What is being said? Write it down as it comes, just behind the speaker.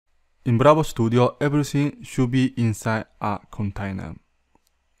In Bravo Studio, everything should be inside a container.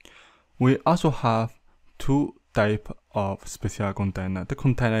 We also have two types of special container, the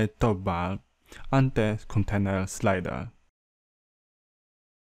container top bar and the container slider.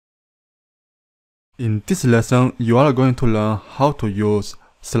 In this lesson, you are going to learn how to use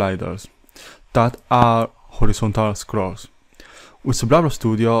sliders that are horizontal scrolls. With Bravo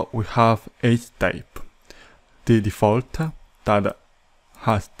Studio, we have 8 types. The default that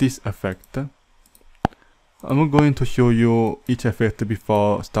has this effect. I'm going to show you each effect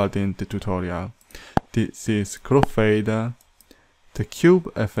before starting the tutorial. This is crossfade, the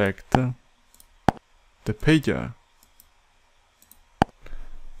cube effect, the pager,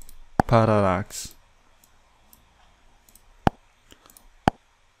 parallax,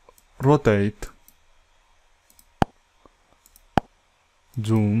 rotate,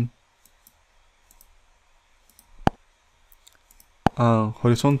 zoom, and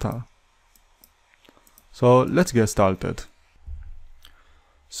horizontal. So let's get started.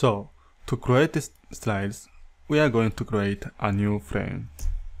 So to create these slides, we are going to create a new frame.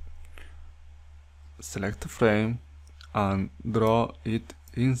 Select frame and draw it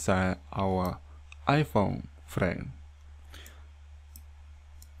inside our iPhone frame.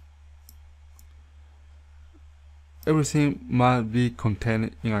 Everything must be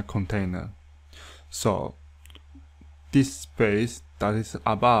contained in a container. So this space that is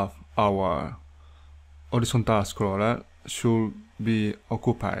above our horizontal scroller should be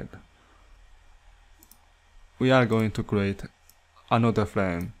occupied. We are going to create another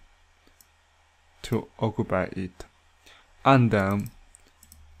frame to occupy it, and then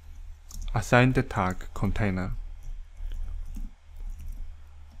assign the tag container.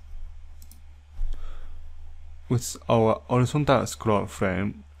 With our horizontal scroll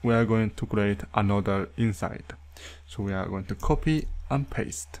frame, we are going to create another inside. So we are going to copy and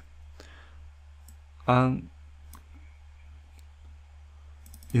paste and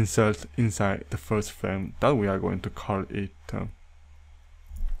insert inside the first frame that we are going to call it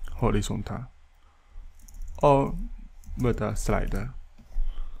horizontal, or better slider,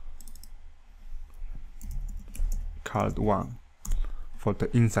 called 1 for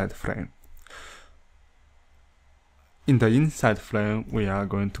the inside frame. In the inside frame, we are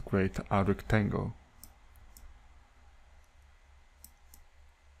going to create a rectangle.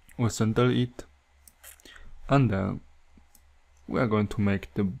 We center it, and then we are going to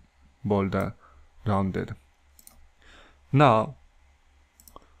make the border rounded. Now,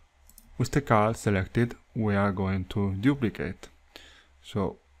 with the card selected, we are going to duplicate.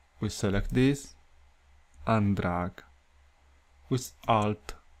 So we select this and drag with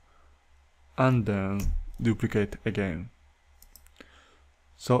Alt, and then duplicate again.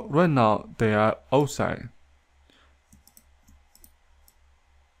 So right now they are outside.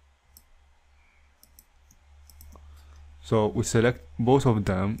 So we select both of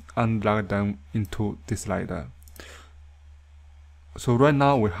them and drag them into the slider. So right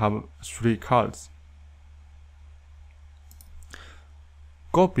now we have 3 cards.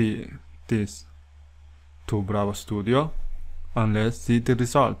 Copy this to Bravo Studio and let's see the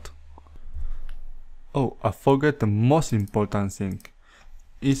result. Oh, I forgot the most important thing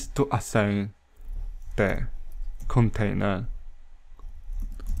is to assign the container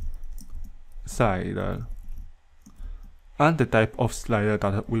slider and the type of slider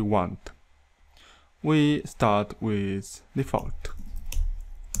that we want. We start with default.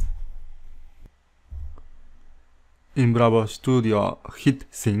 In Bravo Studio, hit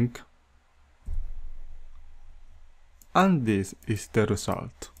sync, and this is the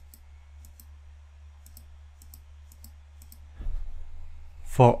result.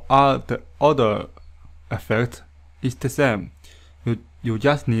 For all the other effects, it's the same. You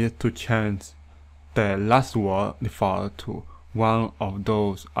just need to change the last word default to one of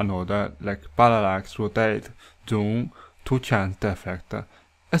those another, like parallax, rotate, zoom, to change the effect,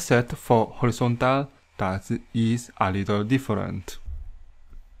 except for horizontal that is a little different.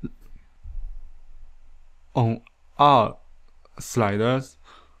 On all sliders,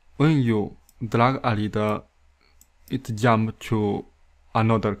 when you drag a little, it jumps to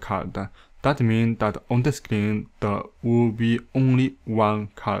another card. That means that on the screen there will be only one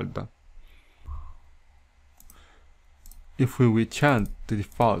card. If we will change the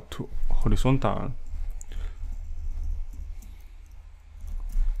default to horizontal,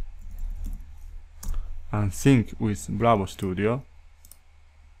 and sync with Bravo Studio,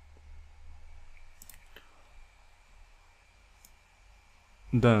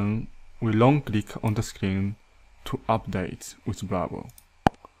 then we long click on the screen to update with Bravo.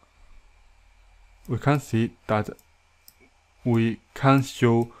 We can see that we can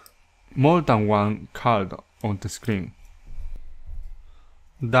show more than one card on the screen.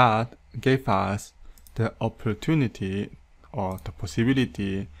 That gave us the opportunity or the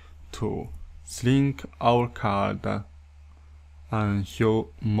possibility to shrink our card and show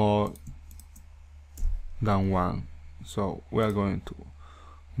more than one. So we are going to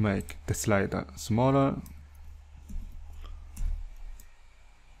make the slider smaller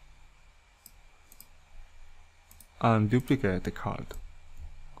and duplicate the card.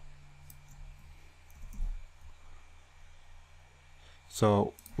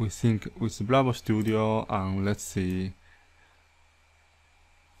 So we sync with Bravo Studio and let's see.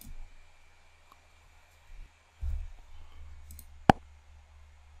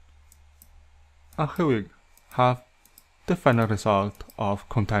 And here we have the final result of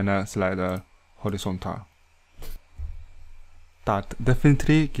container slider horizontal. That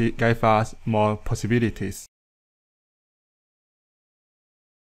definitely gave us more possibilities.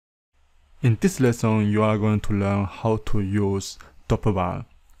 In this lesson, you are going to learn how to use top bar.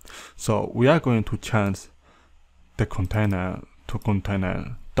 So we are going to change the container to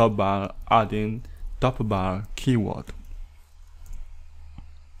container top bar, adding top bar keyword.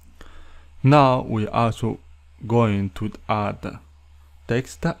 Now we are also going to add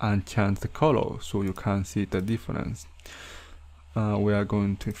text and change the color so you can see the difference. We are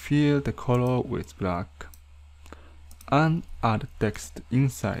going to fill the color with black and add text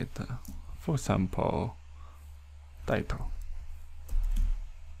inside, for example, title.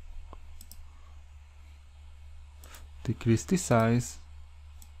 Decrease the size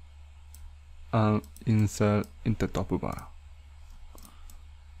and insert in the top bar.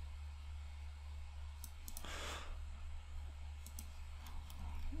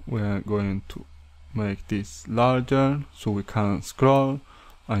 We are going to make this larger so we can scroll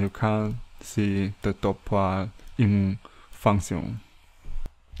and you can see the top bar in function.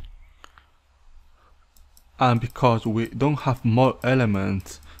 And because we don't have more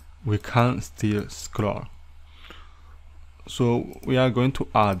elements, we can still scroll. So we are going to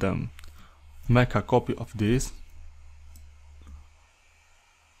add them. Make a copy of this.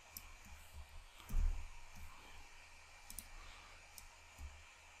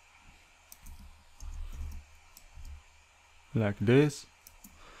 Like this.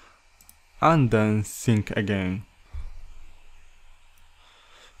 And then sync again.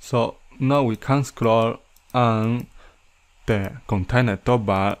 So now we can scroll and the container top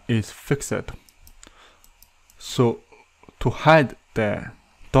bar is fixed. So to hide the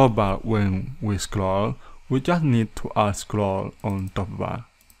top bar when we scroll, we just need to add scroll on top bar.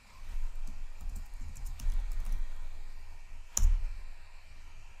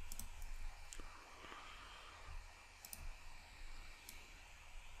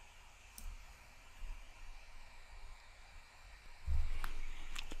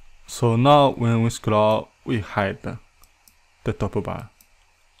 So now when we scroll, we hide the top bar.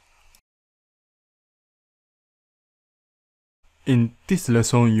 In this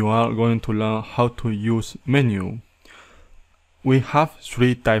lesson, you are going to learn how to use menu. We have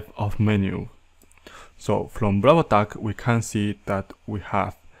three types of menu. So from Bravo tag, we can see that we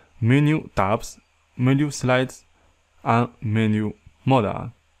have menu tabs, menu slides, and menu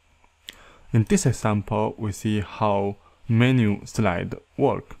modal. In this example, we see how menu slide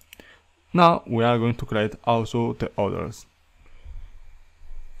work. Now we are going to create also the others.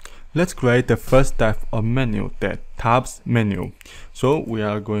 Let's create the first type of menu, the tabs menu. So we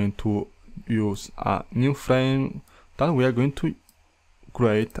are going to use a new frame that we are going to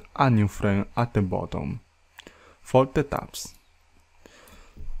create a new frame at the bottom for the tabs.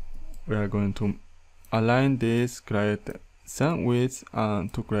 We are going to align this, create sandwich,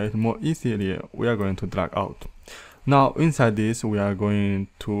 and to create more easily, we are going to drag out. Now inside this, we are going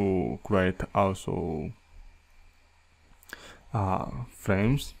to create also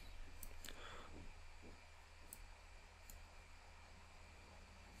frames.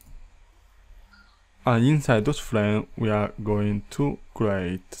 And inside those frames, we are going to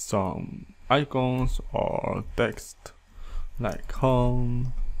create some icons or text like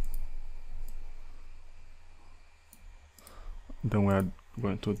home. Then we are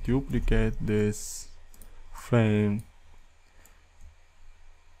going to duplicate this frame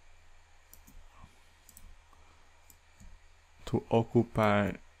to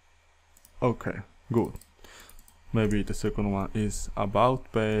occupy. Okay, good. Maybe the second one is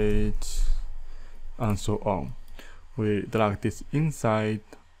about page and so on. We drag this inside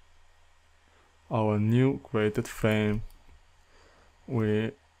our new created frame.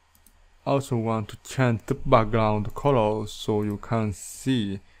 We also want to change the background color so you can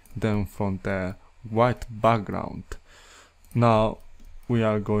see them from the white background. Now we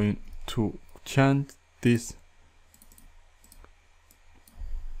are going to change this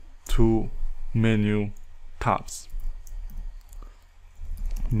to menu tabs.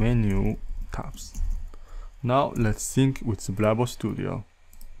 Now let's sync with Blabber Studio.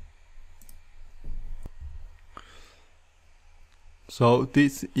 So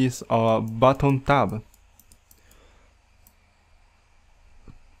this is our button tab.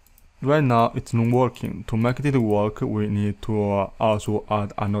 Right now it's not working. To make it work, we need to also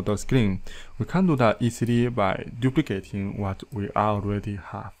add another screen. We can do that easily by duplicating what we already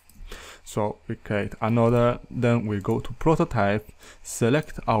have. So we create another, then we go to prototype,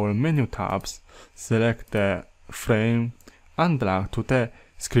 select our menu tabs, select the frame, and drag to the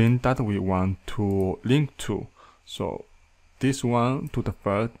screen that we want to link to. So this one to the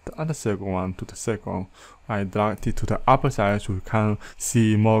first and the second one to the second. I dragged it to the upper side so we can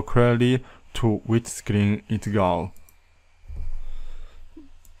see more clearly to which screen it goes.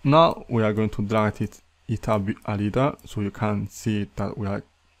 Now we are going to drag it a little so you can see that we are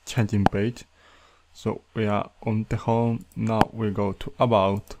changing page. So we are on the home. Now we go to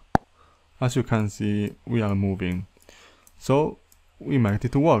about. As you can see, we are moving. So we make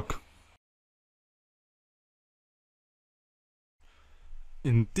it work.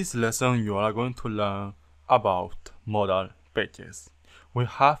 In this lesson, you are going to learn about modal pages. We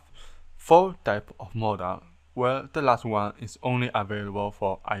have 4 types of modal, where the last one is only available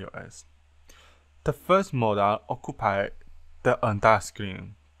for iOS. The first modal occupies the entire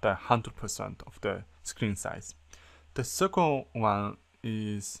screen, the 100% of the screen size. The second one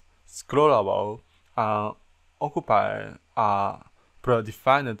is scrollable and occupies a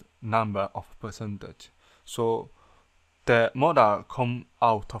predefined number of percentage. So the modal comes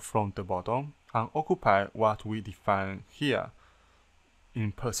out from the bottom and occupy what we define here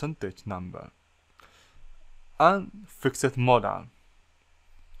in percentage number. And fixed modal,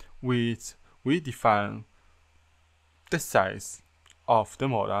 which we define the size of the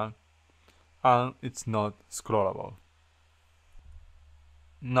modal and it's not scrollable.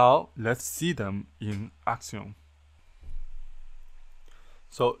 Now let's see them in action.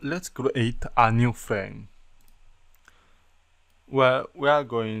 So let's create a new frame where we are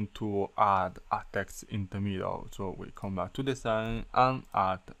going to add a text in the middle. So we come back to design and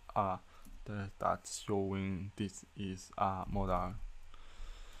add a text that's showing this is a modal.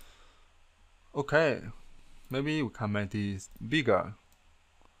 Okay, maybe we can make this bigger.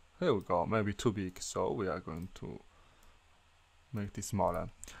 Here we go, maybe too big, so we are going to make this smaller.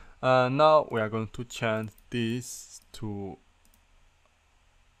 Now we are going to change this to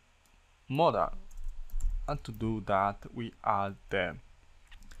modal. And to do that, we add the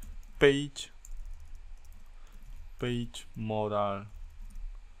page modal,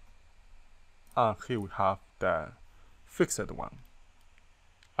 and here we have the fixed one.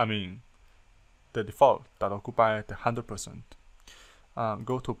 I mean, the default that occupies the 100%.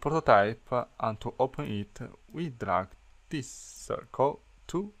 Go to prototype, and to open it, we drag this circle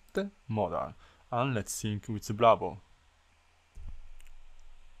to the modal, and let's sync with the Blabber.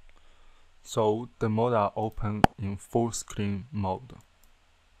 So the modal open in full screen mode.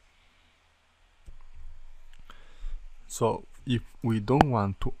 So if we don't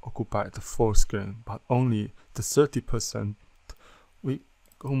want to occupy the full screen but only the 30%, we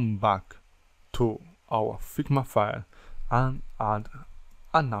come back to our Figma file and add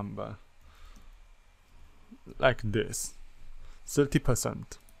a number like this,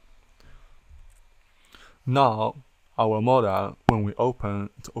 30%. Now our modal, when we open,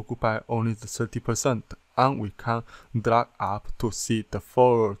 it occupies only the 30%, and we can drag up to see the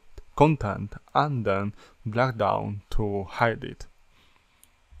full content and then drag down to hide it.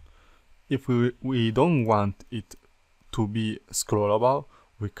 If we don't want it to be scrollable,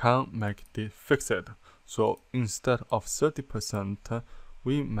 we can make it fixed. So instead of 30%,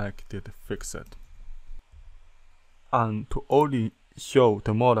 we make it fixed. And to only show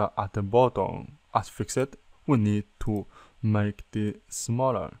the modal at the bottom as fixed, we need to make it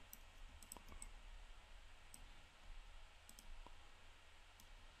smaller.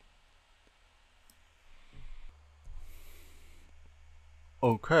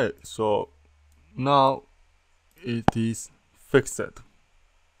 Okay, so now it is fixed.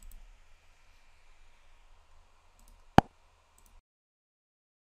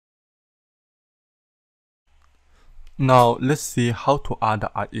 Now let's see how to add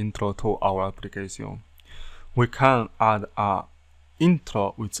an intro to our application. We can add an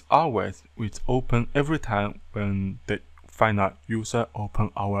intro which always will open every time when the final user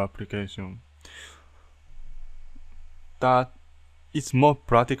opens our application. That is more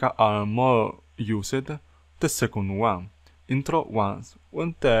practical and more used. The second one, intro once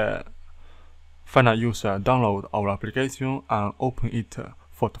when the final user download our application and open it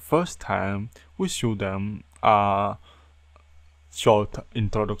for the first time, we show them a short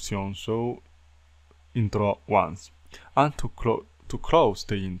introduction, so intro once. And to close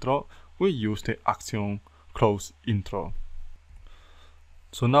the intro, we use the action close intro.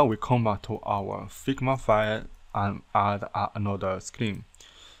 So now we come back to our Figma file and add another screen.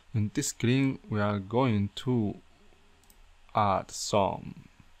 In this screen, we are going to add some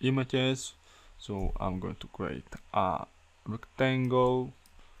images. So I'm going to create a rectangle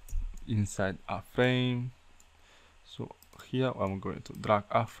inside a frame. So here I'm going to drag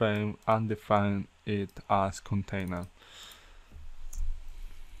a frame and define it as container.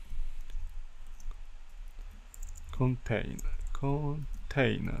 Container.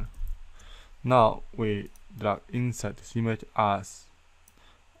 Now we drag inside this image as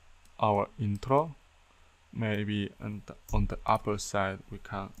our intro. Maybe on the upper side we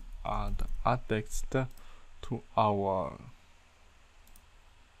can add a text to our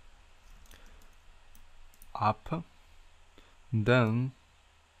app. Then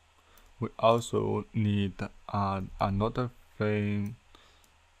we also need to add another frame,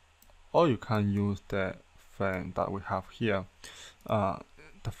 or you can use the frame that we have here.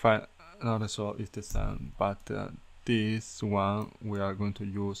 The frame also is the same, but this one we are going to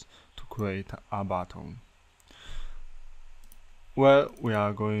use to create a button. Well, we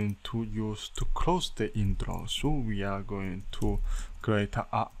are going to use to close the intro, so we are going to create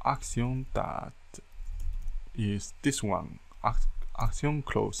an action that is this one, action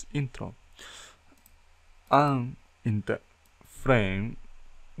close intro. And in the frame,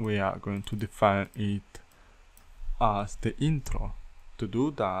 we are going to define it as the intro. To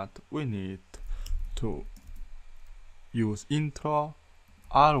do that, we need to use intro.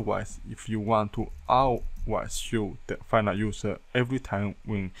 Otherwise, if you want to always show the final user every time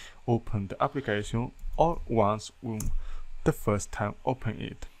when open the application, or once when the first time open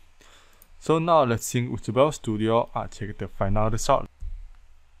it. So now let's sync with Modal Studio and check the final result.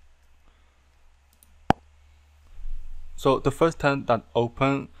 So the first time that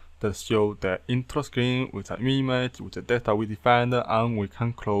open, that show the intro screen with an image, with the data we defined, and we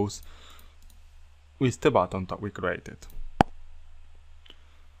can close with the button that we created.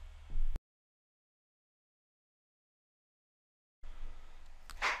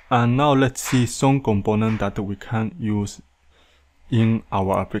 And now let's see some components that we can use in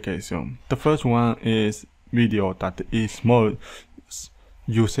our application. The first one is video, that is more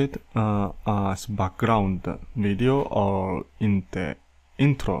used as background video or in the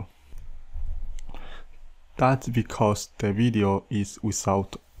intro. That's because the video is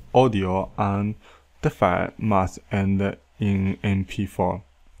without audio and the file must end in MP4.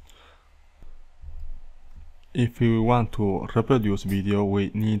 If we want to reproduce video,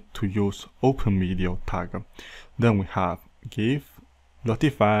 we need to use open video tag. Then we have GIF, Lottie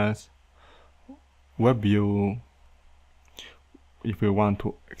files, web view. If we want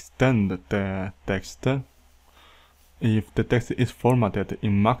to extend the text, if the text is formatted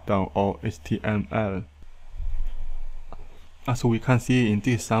in Markdown or HTML. As we can see in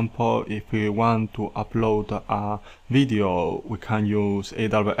this example, if we want to upload a video, we can use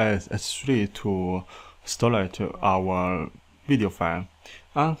AWS S3 to storage our video file.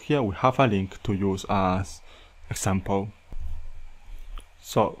 And here we have a link to use as example.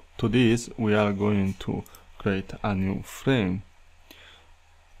 So to this, we are going to create a new frame.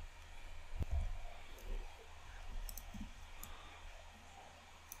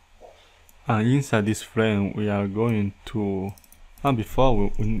 And inside this frame, we are going to, and before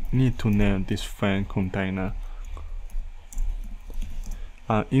we need to name this frame container.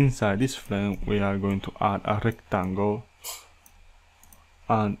 And inside this frame, we are going to add a rectangle.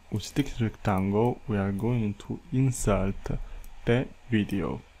 And with this rectangle, we are going to insert the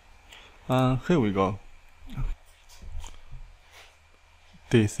video. And here we go.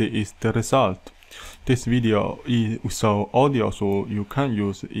 This is the result. This video is without audio, so you can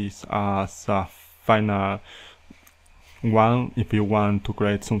use it as a final one if you want to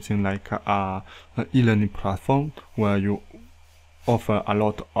create something like an e-learning platform where you offer a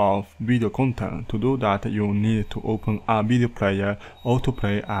lot of video content. To do that, you need to open a video player or to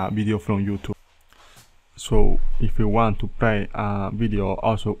play a video from YouTube. So if you want to play a video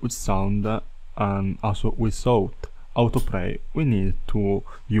also with sound and also without autoplay, we need to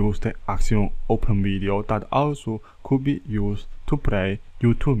use the action open video that also could be used to play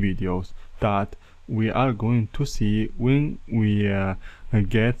YouTube videos that we are going to see when we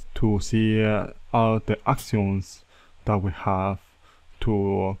get to see all the actions that we have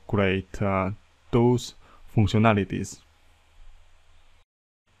to create those functionalities.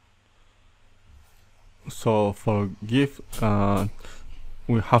 So for GIF,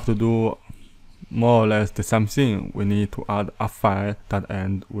 we have to do more or less the same thing. We need to add a file that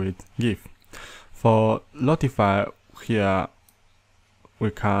ends with GIF. For Notify, here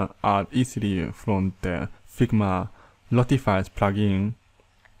we can add easily from the Figma Notifies plugin.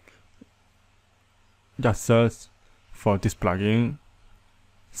 Just search for this plugin,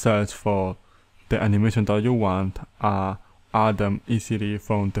 search for the animation that you want, add them easily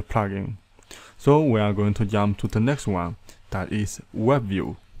from the plugin. So we are going to jump to the next one, that is Web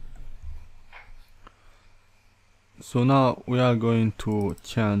View. So now we are going to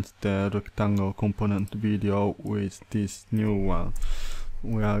change the rectangle component video with this new one.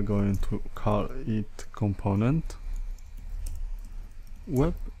 We are going to call it component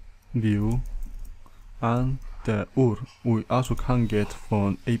Web View, and the URL we also can get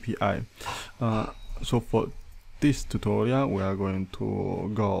from API. So for this tutorial we are going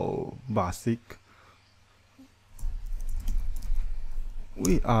to go basic.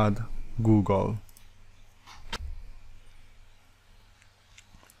 We add Google.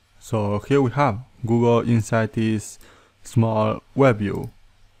 So here we have Google inside this small web view.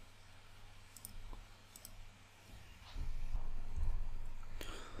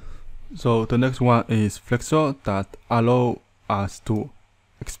 So the next one is Flexor, that allow us to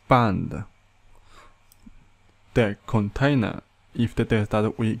expand the container if the data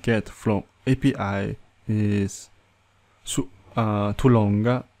that we get from API is too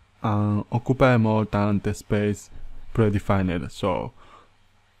long and occupy more than the space predefined. So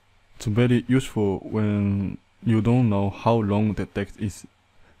it's very useful when you don't know how long the text is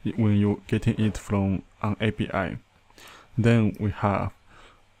when you're getting it from an API. Then we have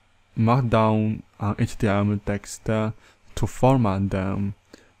Markdown and HTML text to format them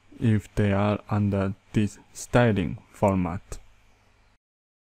if they are under this styling format.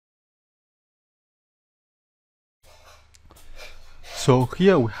 So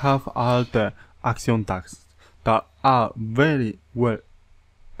here we have all the action tags that are very well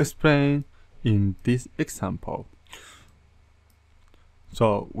explained in this example.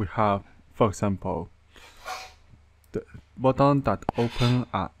 So we have, for example, the button that opens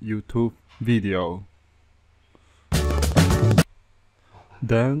a YouTube video.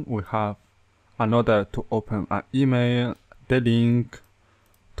 Then we have another to open an email, the link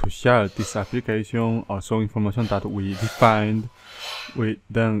to share this application, or some information that we defined. We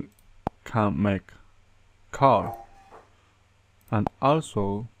then can make call, and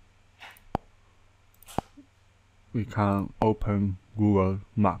also we can open Google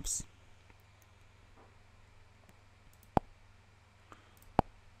Maps.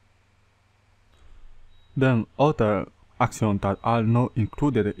 Then other actions that are not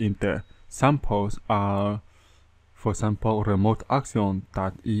included in the samples are, for example, remote action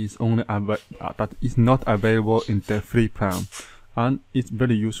that is not available in the free plan, and it's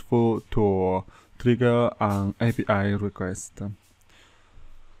very useful to trigger an API request.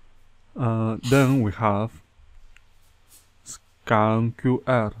 Then we have scan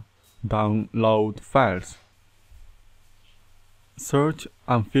QR, download files, search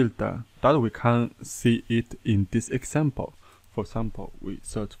and filter, that we can see it in this example. For example, we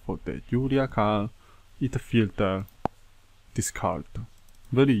search for the urea can, it filter discard.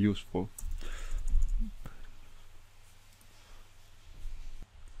 Very useful.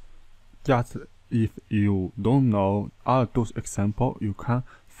 Just if you don't know all those examples, you can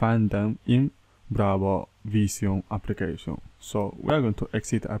find them in Bravo Vision application. So we are going to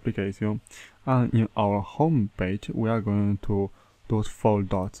exit the application, and in our home page we are going to those 4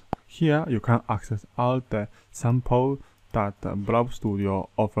 dots. Here you can access all the samples that Bravo Studio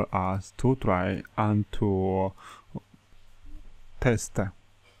offers us to try and to test.